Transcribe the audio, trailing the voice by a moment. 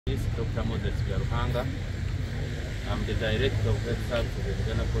This is Dr. Moses Garuhanga. I'm the Director of Health Services of the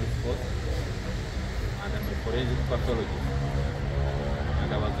Uganda Police Force, and I'm a forensic pathologist.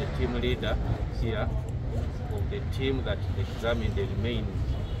 And I was the team leader here of the team that examined the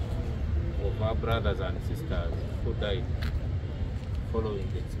remains of our brothers and sisters who died following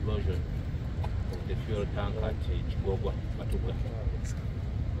the explosion of the fuel tank at Chigogwa, Matuga.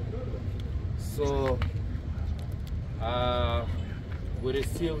 So, we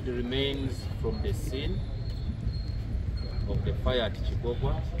received the remains from the scene of the fire at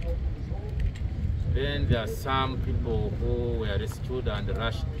Chigogwa. Then there are some people who were rescued and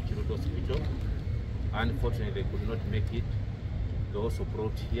rushed to Chiruto Hospital. Unfortunately, they could not make it. They also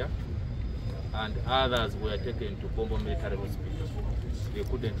brought here. And others were taken to Bombo Military Hospital. They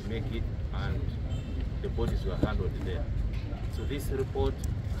couldn't make it, and the bodies were handled there. So this report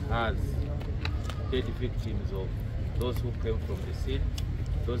has dead victims of those who came from the scene,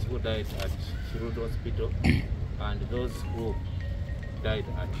 those who died at Chiruto Hospital, and those who died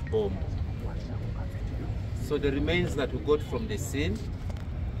at Bombo. So the remains that we got from the scene,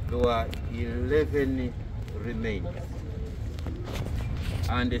 there were 11 remains,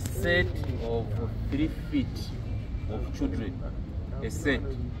 and a set of 3 feet of children. A set,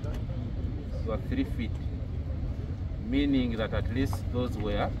 they were 3 feet, meaning that at least those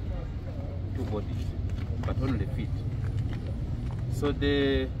were 2 bodies, but only feet. So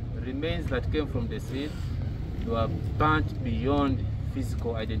the remains that came from the scene, they were burnt beyond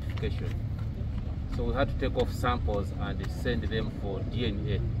physical identification. So we had to take off samples and send them for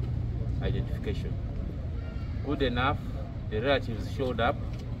DNA identification. Good enough, the relatives showed up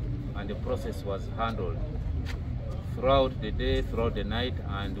and the process was handled throughout the day, throughout the night,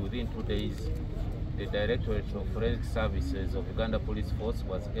 and within 2 days, the Directorate of Forensic Services of Uganda Police Force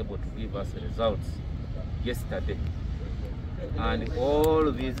was able to give us results yesterday. And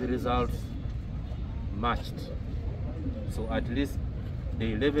all these results matched. So at least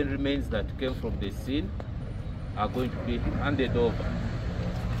the 11 remains that came from the scene are going to be handed over.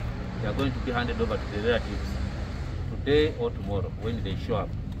 They are going to be handed over to the relatives today or tomorrow. When they show up,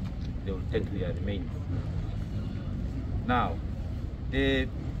 they will take their remains. Now, the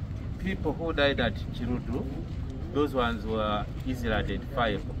people who died at Chiruto, those ones were easily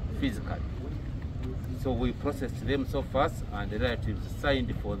identifiable physically. So we processed them so fast, and the relatives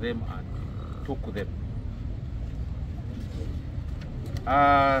signed for them and took them.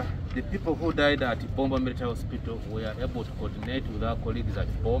 The people who died at Bombo Military Hospital were able to coordinate with our colleagues at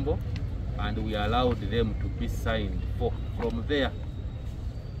Bombo, and we allowed them to be signed from there.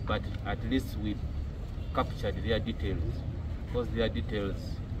 But at least we captured their details, because their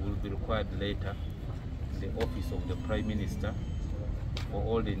details will be required later in the office of the Prime Minister for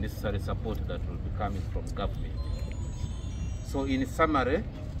all the necessary support that will be coming from government. So in summary,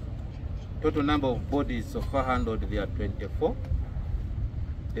 total number of bodies so far handled, there are 24.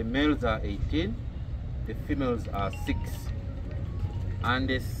 The males are 18, the females are 6, and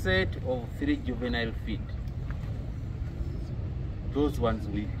a set of 3 juvenile feet. Those ones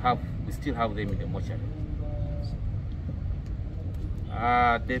we still have them in the mortuary.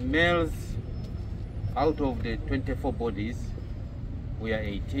 The males, out of the 24 bodies, were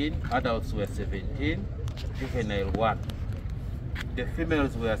 18, adults were 17, juvenile 1. The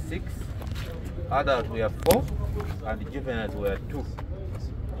females were 6, adults were 4, and juveniles were 2.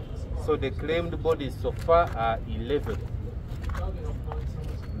 So the claimed bodies so far are 11.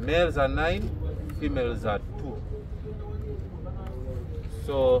 Males are 9, females are 2.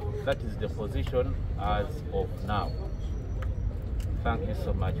 So that is the position as of now. Thank you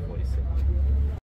so much for listening.